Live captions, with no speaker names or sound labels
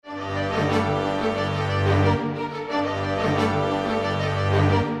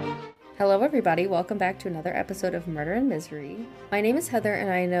Hello, everybody. Welcome back to another episode of Murder and Misery. My name is Heather, and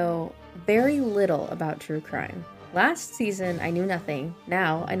I know very little about true crime. Last season, I knew nothing.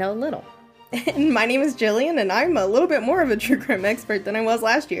 Now, I know a little. And my name is Jillian, and I'm a little bit more of a true crime expert than I was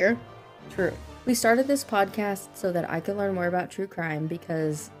last year. True. We started this podcast so that I could learn more about true crime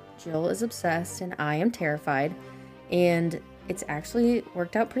because Jill is obsessed and I am terrified. And it's actually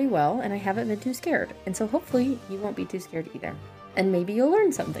worked out pretty well, and I haven't been too scared. And so hopefully you won't be too scared either. And maybe you'll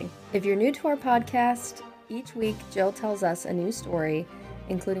learn something. If you're new to our podcast, each week Jill tells us a new story,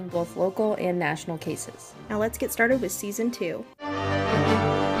 including both local and national cases. Now let's get started with Season 2.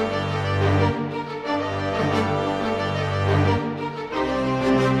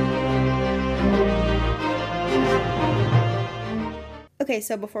 Okay,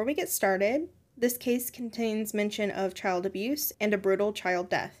 so before we get started, this case contains mention of child abuse and a brutal child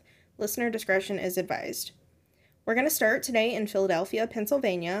death. Listener discretion is advised. We're going to start today in Philadelphia,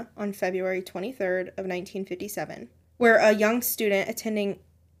 Pennsylvania, on February 23rd of 1957, where a young student attending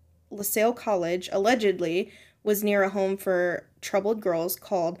LaSalle College allegedly was near a home for troubled girls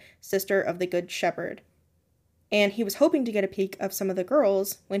called Sister of the Good Shepherd. And he was hoping to get a peek of some of the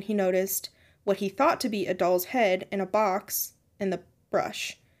girls when he noticed what he thought to be a doll's head in a box in the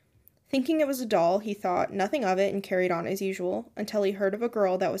brush. Thinking it was a doll, he thought nothing of it and carried on as usual until he heard of a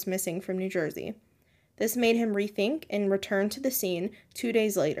girl that was missing from New Jersey. This made him rethink and return to the scene 2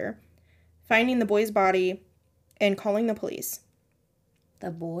 days later, finding the boy's body and calling the police.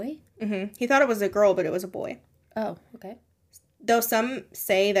 The boy? He thought it was a girl, but it was a boy. Oh, okay. Though some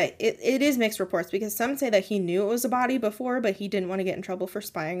say that it is mixed reports, because some say that he knew it was a body before, but he didn't want to get in trouble for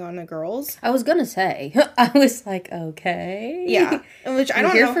spying on the girls. I was gonna say. I was like, okay. Yeah. Which I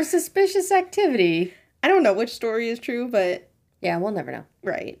don't You're know. here for suspicious activity. I don't know which story is true, but... Yeah, we'll never know.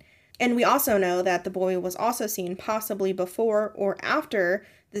 Right. And we also know that the boy was also seen possibly before or after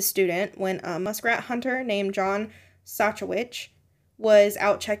the student when a muskrat hunter named John Sachowicz was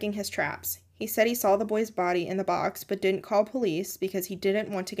out checking his traps. He said he saw the boy's body in the box but didn't call police because he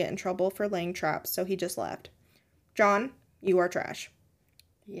didn't want to get in trouble for laying traps, so he just left. John, you are trash.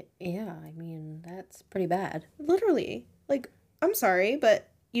 Yeah, I mean, that's pretty bad. Literally. Like, I'm sorry,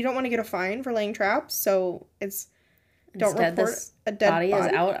 but you don't want to get a fine for laying traps, so it's... Don't Instead, report this a dead body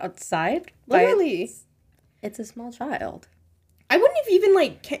is outside. Literally. It's a small child. I wouldn't have even,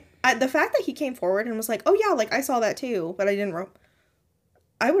 the fact that he came forward and was like, oh yeah, I saw that too, but I didn't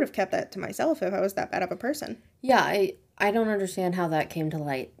I would have kept that to myself if I was that bad of a person. Yeah, I don't understand how that came to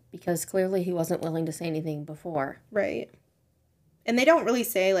light, because clearly he wasn't willing to say anything before. Right. And they don't really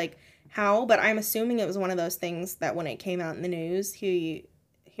say, how, but I'm assuming it was one of those things that when it came out in the news, he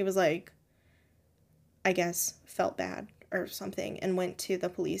was I guess, felt bad or something and went to the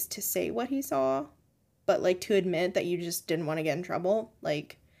police to say what he saw, but, to admit that you just didn't want to get in trouble.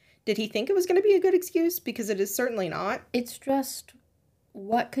 Did he think it was going to be a good excuse? Because it is certainly not. It's just,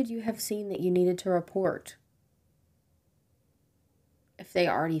 what could you have seen that you needed to report if they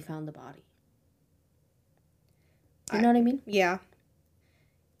already found the body? You know what I mean? Yeah.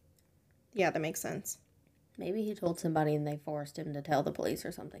 Yeah, that makes sense. Maybe he told somebody and they forced him to tell the police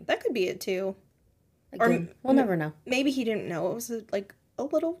or something. That could be it, too. Again, we'll never know. Maybe he didn't know it was a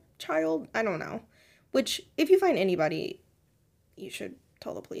little child. I don't know. Which, if you find anybody, you should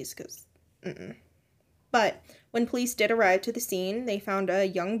tell the police, because, But when police did arrive to the scene, they found a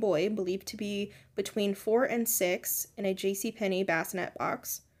young boy believed to be between 4 and 6 in a JCPenney bassinet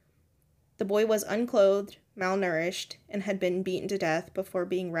box. The boy was unclothed, malnourished, and had been beaten to death before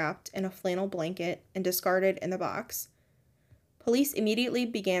being wrapped in a flannel blanket and discarded in the box. Police immediately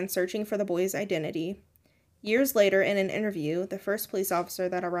began searching for the boy's identity. Years later, in an interview, the first police officer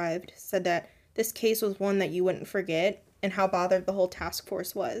that arrived said that this case was one that you wouldn't forget and how bothered the whole task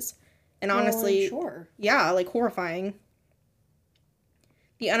force was. And honestly, sure. Yeah, horrifying.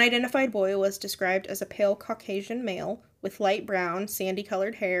 The unidentified boy was described as a pale Caucasian male with light brown,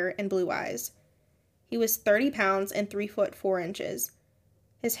 sandy-colored hair and blue eyes. He was 30 pounds and 3 foot 4 inches.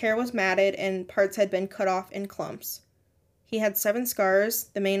 His hair was matted and parts had been cut off in clumps. He had 7 scars,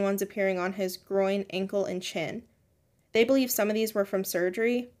 the main ones appearing on his groin, ankle, and chin. They believe some of these were from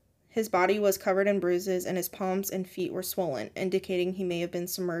surgery. His body was covered in bruises, and his palms and feet were swollen, indicating he may have been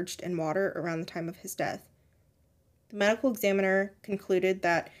submerged in water around the time of his death. The medical examiner concluded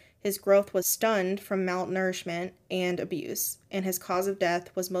that his growth was stunned from malnourishment and abuse, and his cause of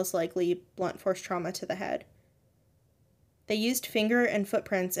death was most likely blunt force trauma to the head. They used finger and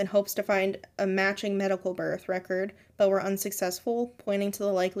footprints in hopes to find a matching medical birth record, but were unsuccessful, pointing to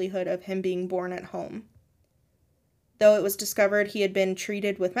the likelihood of him being born at home. Though it was discovered he had been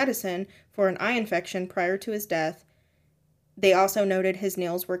treated with medicine for an eye infection prior to his death, They also noted his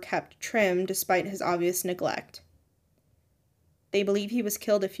nails were kept trim despite his obvious neglect. They believe he was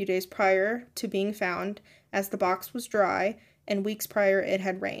killed a few days prior to being found, as the box was dry, and weeks prior it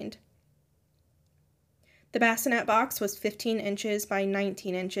had rained. The bassinet box was 15 inches by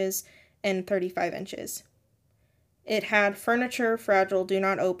 19 inches and 35 inches. It had furniture fragile do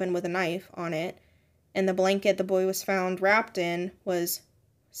not open with a knife on it, and the blanket the boy was found wrapped in was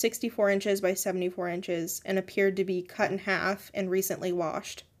 64 inches by 74 inches and appeared to be cut in half and recently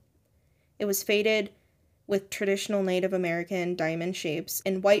washed. It was faded with traditional Native American diamond shapes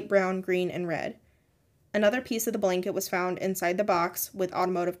in white, brown, green, and red. Another piece of the blanket was found inside the box with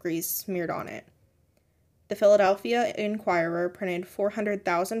automotive grease smeared on it. The Philadelphia Inquirer printed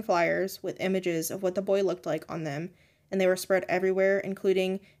 400,000 flyers with images of what the boy looked like on them, and they were spread everywhere,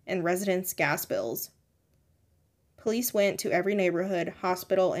 including in residents' gas bills. Police went to every neighborhood,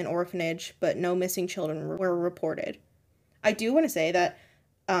 hospital, and orphanage, but no missing children were reported. I do want to say that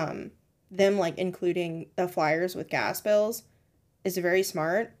them like including the flyers with gas bills is very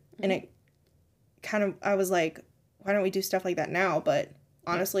smart, and it kind of, I was like, why don't we do stuff like that now? But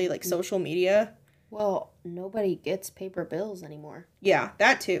honestly, like social media. Well, nobody gets paper bills anymore. Yeah,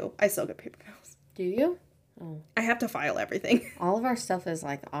 that too. I still get paper bills. Do you? Oh. I have to file everything. All of our stuff is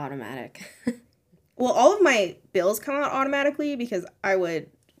like automatic. Well, all of my bills come out automatically because I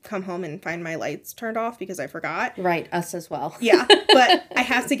would come home and find my lights turned off because I forgot. Right, us as well. Yeah, but I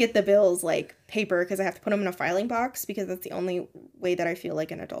have to get the bills like paper because I have to put them in a filing box because that's the only way that I feel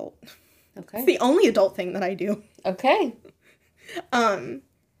like an adult. Okay. It's the only adult thing that I do. Okay.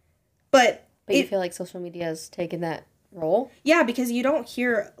 But you feel like social media has taken that role? Yeah, because you don't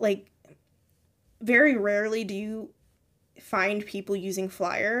hear, like, very rarely do you find people using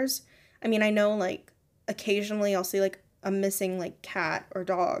flyers. I mean, I know, like, occasionally I'll see, like, a missing, like, cat or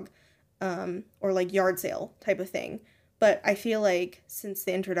dog, or, like, yard sale type of thing. But I feel like since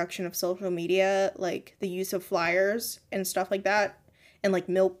the introduction of social media, like, the use of flyers and stuff like that, and, like,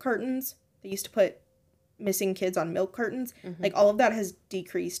 milk cartons, they used to put missing kids on milk cartons, like, all of that has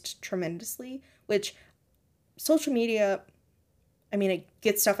decreased tremendously, which social media, I mean, it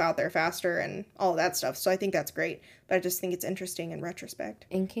gets stuff out there faster and all of that stuff, so I think that's great, but I just think it's interesting in retrospect.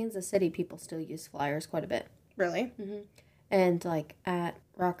 In Kansas City, people still use flyers quite a bit. Really? Mm-hmm. And, like, at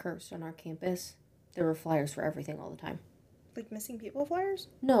Rockhurst on our campus, there were flyers for everything all the time. Like missing people flyers?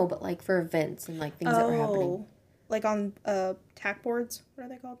 No, but, like, for events and, like, things that were happening. Like on tack boards? What are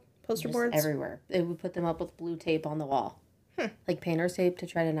they called? Poster Just boards? Everywhere. They would put them up with blue tape on the wall. Like painter's tape to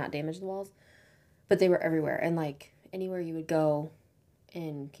try to not damage the walls. But they were everywhere. And, like, anywhere you would go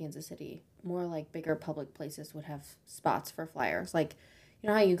in Kansas City, more, like, bigger public places would have spots for flyers. Like, you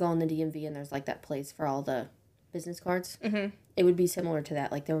know how you go in the DMV and there's, like, that place for all the business cards? Mm-hmm. It would be similar to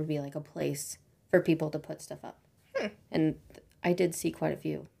that. Like, there would be, like, a place for people to put stuff up. And I did see quite a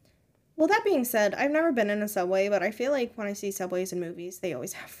few. Well, that being said, I've never been in a Subway, but I feel like when I see Subways in movies, they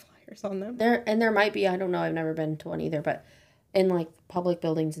always have flyers on them. There might be, I don't know, I've never been to one either, but in, like, public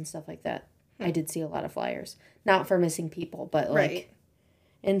buildings and stuff like that, I did see a lot of flyers. Not for missing people, but, like,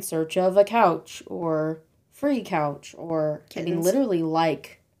 in search of a couch or free couch or, kittens. I mean, literally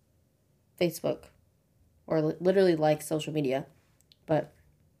like Facebook or literally like social media. But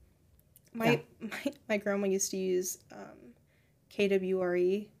my grandma used to use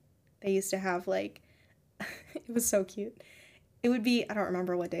KWRE. They used to have, like, it was so cute. It would be, I don't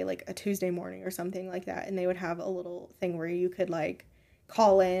remember what day, like a Tuesday morning or something like that. And they would have a little thing where you could, like,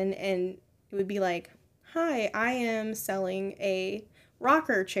 call in and it would be like, hi, I am selling a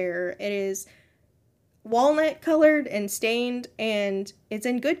rocker chair. It is walnut colored and stained and it's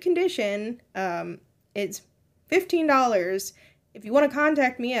in good condition. It's $15. If you want to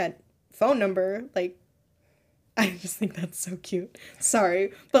contact me at phone number, like, I just think that's so cute.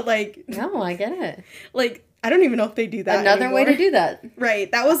 Sorry, but, like... No, I get it. Like, I don't even know if they do that Another anymore. way to do that.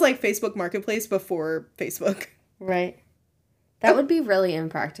 Right. That was, like, Facebook Marketplace before Facebook. Right. That would be really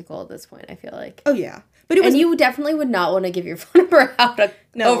impractical at this point, I feel like. Oh, yeah. But it was... And you definitely would not want to give your phone number out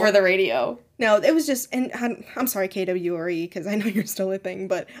over the radio. No, it was just... And I'm sorry, KWRE, because I know you're still a thing,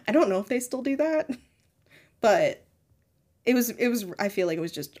 but I don't know if they still do that. But it was... I feel like it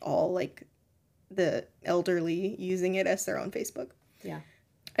was just all, like, the elderly using it as their own Facebook. Yeah.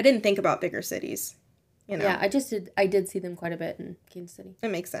 I didn't think about bigger cities, you know. Yeah, I did see them quite a bit in Kansas City.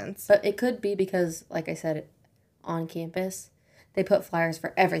 It makes sense. But it could be because, like I said, on campus, they put flyers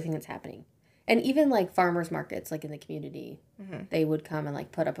for everything that's happening. And even, like, farmers markets, like, in the community, they would come and,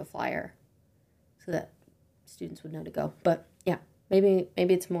 like, put up a flyer so that students would know to go. But, yeah, maybe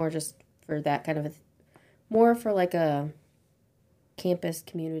it's more just for that kind of more for, like, a campus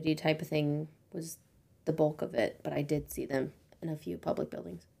community type of thing was the bulk of it, but I did see them in a few public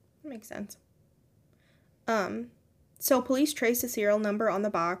buildings. That makes sense. So police traced the serial number on the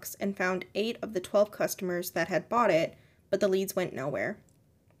box and found 8 of the 12 customers that had bought it, but the leads went nowhere.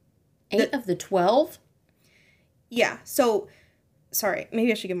 8 of the 12? Yeah, so, sorry,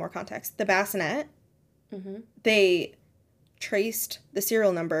 maybe I should give more context. The bassinet, they traced the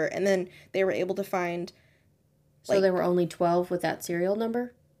serial number, and then they were able to find... So there were only 12 with that serial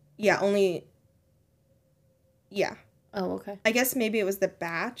number? Yeah, only... Yeah. Oh, okay. I guess maybe it was the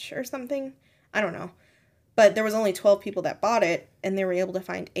batch or something. I don't know. But there was only 12 people that bought it, and they were able to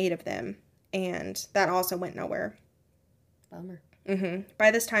find 8 of them, and that also went nowhere. Bummer.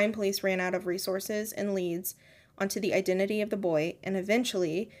 By this time, police ran out of resources and leads onto the identity of the boy, and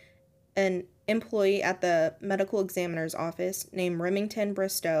eventually, an employee at the medical examiner's office named Remington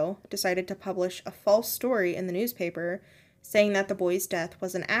Bristow decided to publish a false story in the newspaper saying that the boy's death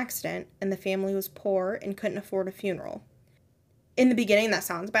was an accident and the family was poor and couldn't afford a funeral. In the beginning, that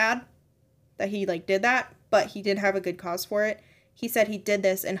sounds bad, that he, did that, but he did have a good cause for it. He said he did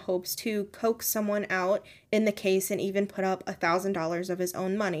this in hopes to coax someone out in the case and even put up $1,000 of his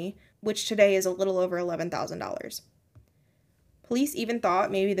own money, which today is a little over $11,000. Police even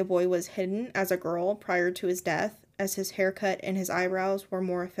thought maybe the boy was hidden as a girl prior to his death, as his haircut and his eyebrows were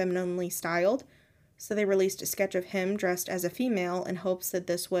more femininely styled, so they released a sketch of him dressed as a female in hopes that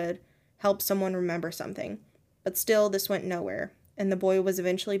this would help someone remember something. But still, this went nowhere, and the boy was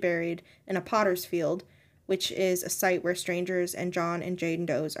eventually buried in a potter's field, which is a site where strangers and John and Jane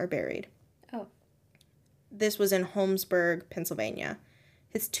Does are buried. Oh. This was in Holmesburg, Pennsylvania.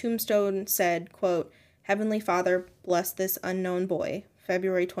 His tombstone said, quote, "Heavenly Father, bless this unknown boy,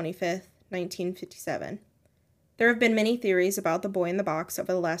 February 25th, 1957. There have been many theories about the boy in the box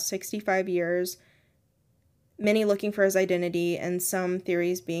over the last 65 years, many looking for his identity, and some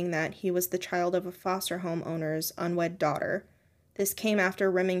theories being that he was the child of a foster home owner's unwed daughter. This came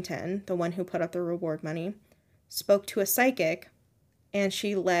after Remington, the one who put up the reward money, spoke to a psychic, and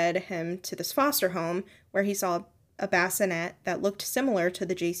she led him to this foster home where he saw a bassinet that looked similar to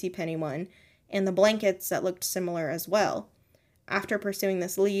the JCPenney one, and the blankets that looked similar as well. After pursuing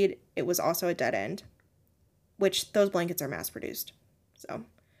this lead, it was also a dead end, which those blankets are mass-produced. So,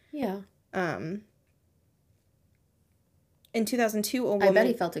 yeah. In 2002, a woman... I bet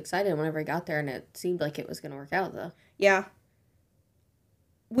he felt excited whenever he got there, and it seemed like it was going to work out, though. Yeah.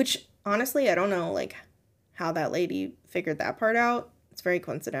 Which, honestly, I don't know, how that lady figured that part out. It's very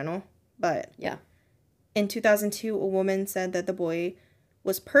coincidental, but... Yeah. In 2002, a woman said that the boy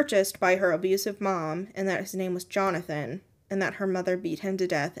was purchased by her abusive mom, and that his name was Jonathan, and that her mother beat him to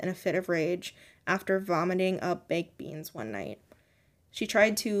death in a fit of rage after vomiting up baked beans one night. She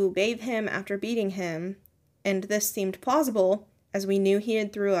tried to bathe him after beating him, and this seemed plausible, as we knew he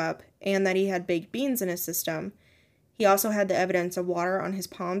had threw up and that he had baked beans in his system. He also had the evidence of water on his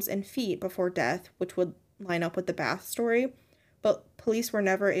palms and feet before death, which would line up with the bath story, but police were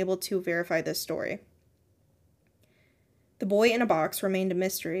never able to verify this story. The boy in a box remained a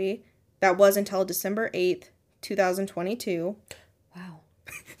mystery. That was until December 8th, 2022. Wow.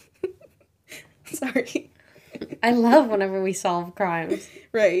 Sorry. I love whenever we solve crimes.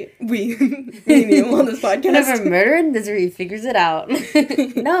 Right. We knew on this podcast. Whenever murder mystery figures it out.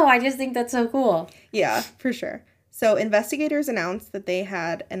 No, I just think that's so cool. Yeah, for sure. So investigators announced that they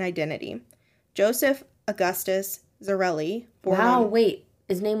had an identity. Joseph Augustus Zarelli. Wait.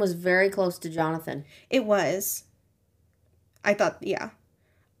 His name was very close to Jonathan. It was. I thought, yeah.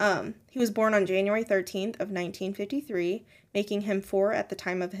 He was born on January 13th of 1953, making him 4 at the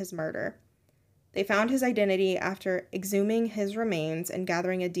time of his murder. They found his identity after exhuming his remains and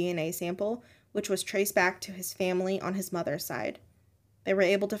gathering a DNA sample, which was traced back to his family on his mother's side. They were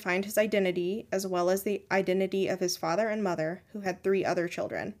able to find his identity, as well as the identity of his father and mother, who had 3 other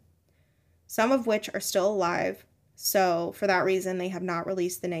children, some of which are still alive, so for that reason they have not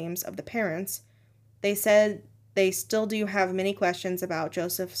released the names of the parents. They said they still do have many questions about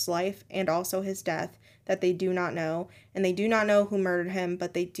Joseph's life and also his death that they do not know, and they do not know who murdered him,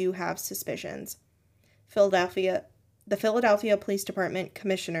 but they do have suspicions. The Philadelphia Police Department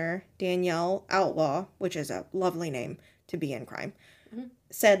Commissioner Danielle Outlaw, which is a lovely name to be in crime,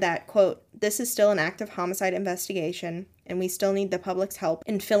 said that, quote, "This is still an active homicide investigation, and we still need the public's help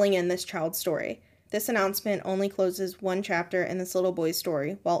in filling in this child's story. This announcement only closes one chapter in this little boy's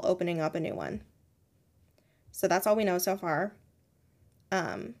story while opening up a new one." So that's all we know so far.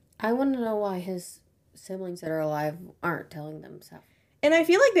 I want to know why his siblings that are alive aren't telling them stuff. And I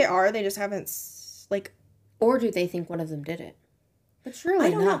feel like they are. They just haven't, Or do they think one of them did it? But surely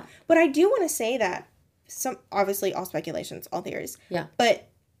I don't not. know. But I do want to say that obviously all speculations, all theories. Yeah. But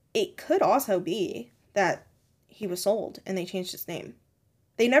it could also be that he was sold and they changed his name.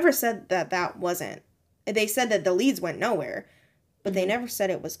 They never said that wasn't. They said that the leads went nowhere, but they never said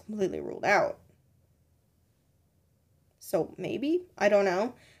it was completely ruled out. So maybe, I don't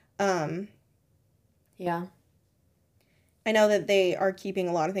know. Yeah. I know that they are keeping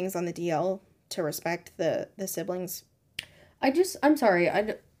a lot of things on the DL to respect the siblings. I'm sorry.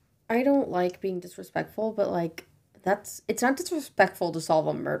 I don't like being disrespectful, but like it's not disrespectful to solve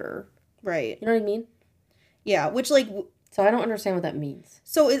a murder. Right. You know what I mean? Yeah, which like so I don't understand what that means.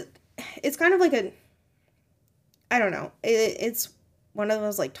 So it's kind of like I don't know. It's one of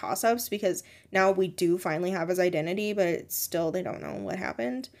those like toss-ups because now we do finally have his identity, but it's still they don't know what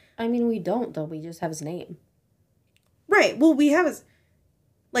happened. I mean, we don't though. We just have his name. Right. Well, we have his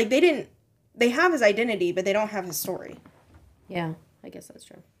like they have his identity, but they don't have his story. Yeah, I guess that's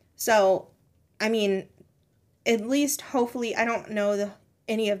true. So, I mean, at least hopefully I don't know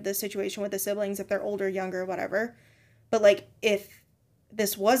any of the situation with the siblings if they're older, younger, whatever. But like if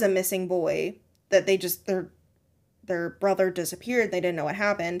this was a missing boy that they just their brother disappeared, they didn't know what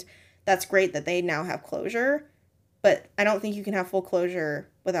happened, that's great that they now have closure, but I don't think you can have full closure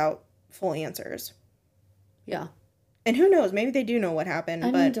without full answers. Yeah. And who knows, maybe they do know what happened.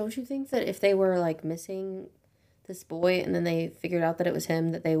 I mean, don't you think that if they were like missing this boy and then they figured out that it was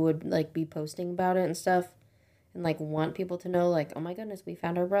him, that they would like be posting about it and stuff and like want people to know like, oh my goodness, we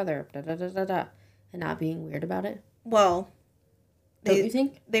found our brother, da da da da da, and not being weird about it? Well, don't you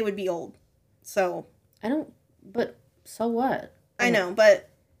think? They would be old. So but so what? I know, but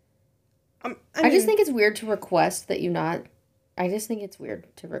I just think it's weird to request that I just think it's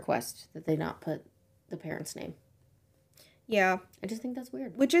weird to request that they not put the parent's name. Yeah. I just think that's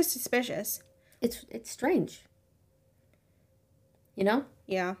weird. Which is suspicious. It's strange. You know?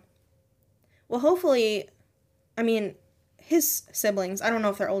 Yeah. Well, hopefully, I mean, his siblings, I don't know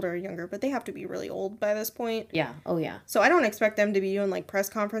if they're older or younger, but they have to be really old by this point. Yeah. Oh, yeah. So I don't expect them to be doing, like, press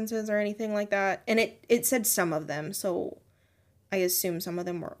conferences or anything like that. And it said some of them, so I assume some of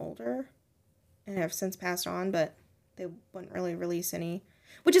them were older and have since passed on, but they wouldn't really release any.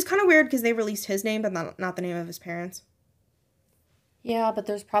 Which is kind of weird because they released his name, but not the name of his parents. Yeah, but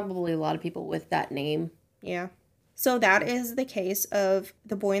there's probably a lot of people with that name. Yeah. So that is the case of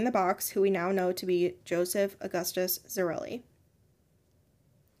the boy in the box, who we now know to be Joseph Augustus Zarelli.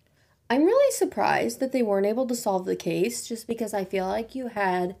 I'm really surprised that they weren't able to solve the case, just because I feel like you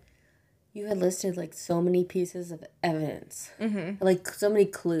had listed like so many pieces of evidence, like so many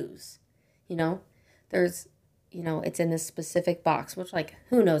clues. You know, there's, it's in a specific box, which like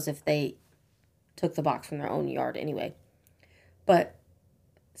who knows if they took the box from their own yard anyway. But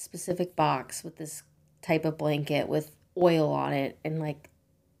specific box with this type of blanket with oil on it and like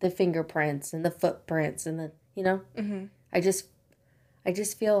the fingerprints and the footprints and the, Mm-hmm. I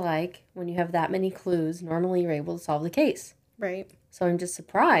just feel like when you have that many clues, normally you're able to solve the case. Right. So I'm just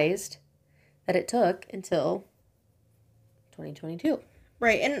surprised that it took until 2022.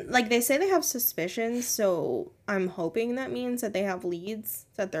 Right. And like they say they have suspicions, so I'm hoping that means that they have leads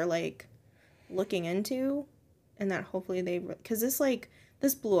that they're like looking into. And that hopefully because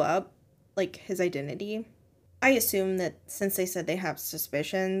this blew up, like, his identity. I assume that since they said they have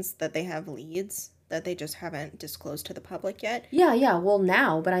suspicions, that they have leads, that they just haven't disclosed to the public yet. Yeah, well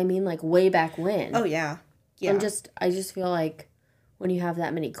now, but I mean, like, way back when. Oh, yeah. Yeah. I just feel like when you have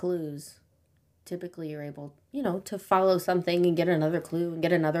that many clues, typically you're able, to follow something and get another clue and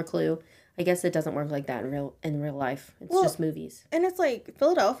get another clue. I guess it doesn't work like that in real life. It's just movies. And it's like,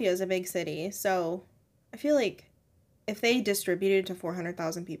 Philadelphia is a big city, so I feel like if they distributed to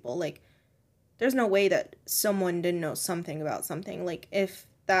 400,000 people, like, there's no way that someone didn't know something about something. Like, if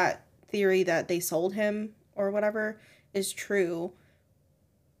that theory that they sold him or whatever is true,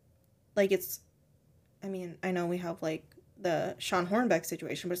 like, I mean, I know we have, like, the Sean Hornbeck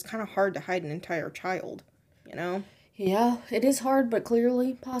situation, but it's kind of hard to hide an entire child, Yeah, it is hard, but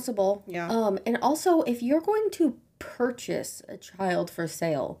clearly possible. Yeah. And also, if you're going to purchase a child for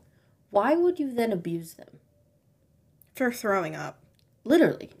sale, why would you then abuse them? For throwing up.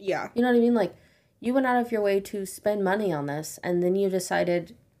 Literally. Yeah. You know what I mean? Like, you went out of your way to spend money on this, and then you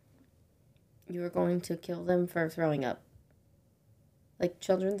decided you were going to kill them for throwing up. Like,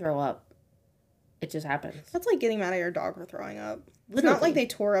 children throw up. It just happens. That's like getting mad at your dog for throwing up. It's Literally. not like they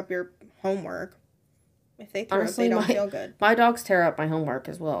tore up your homework. If they throw Honestly, up, they don't feel good. My dogs tear up my homework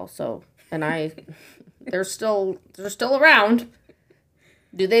as well, so, and they're still around.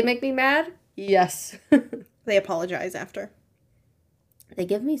 Do they make me mad? Yes. They apologize after. They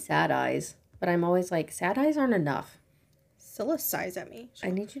give me sad eyes, but I'm always like, sad eyes aren't enough. Scylla sighs at me.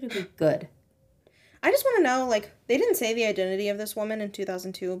 I need you to be good. I just want to know, like, they didn't say the identity of this woman in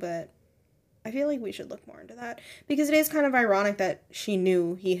 2002, but I feel like we should look more into that because it is kind of ironic that she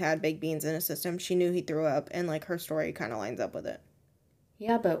knew he had baked beans in his system. She knew he threw up, and like her story kind of lines up with it.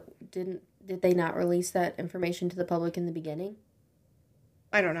 Yeah, but did they not release that information to the public in the beginning?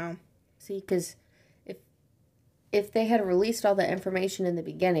 I don't know. See, because if they had released all that information in the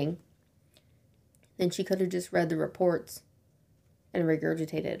beginning, then she could have just read the reports and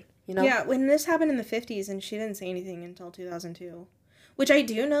regurgitated, you know? Yeah, when this happened in the 50s and she didn't say anything until 2002. Which I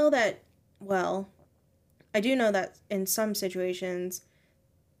do know that, well, I do know that in some situations,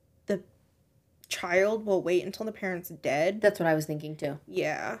 the child will wait until the parent's dead. That's what I was thinking too.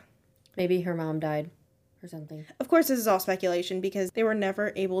 Yeah. Maybe her mom died or something. Of course, this is all speculation because they were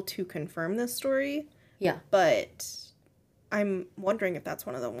never able to confirm this story. Yeah. But I'm wondering if that's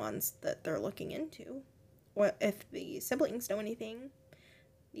one of the ones that they're looking into. Or if the siblings know anything.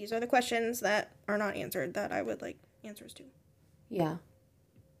 These are the questions that are not answered that I would like answers to. Yeah.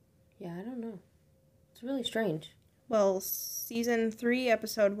 Yeah, I don't know. It's really strange. Well, season 3,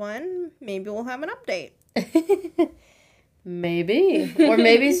 episode 1, maybe we'll have an update. Maybe. Or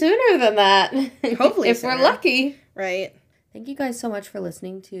maybe sooner than that. Hopefully if sooner. we're lucky. Right. Thank you guys so much for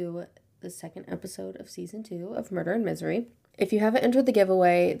listening to the second episode of season 2 of Murder and Misery. If you haven't entered the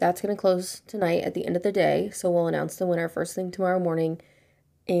giveaway, that's going to close tonight at the end of the day. So we'll announce the winner first thing tomorrow morning.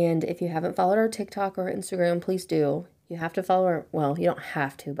 And if you haven't followed our TikTok or Instagram, please do. You have to follow our, well, you don't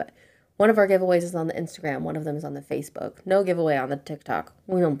have to, but one of our giveaways is on the Instagram. One of them is on the Facebook. No giveaway on the TikTok.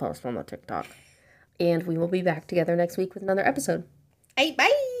 We don't post on the TikTok. And we will be back together next week with another episode. Hey,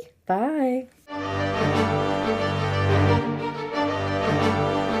 bye. Bye.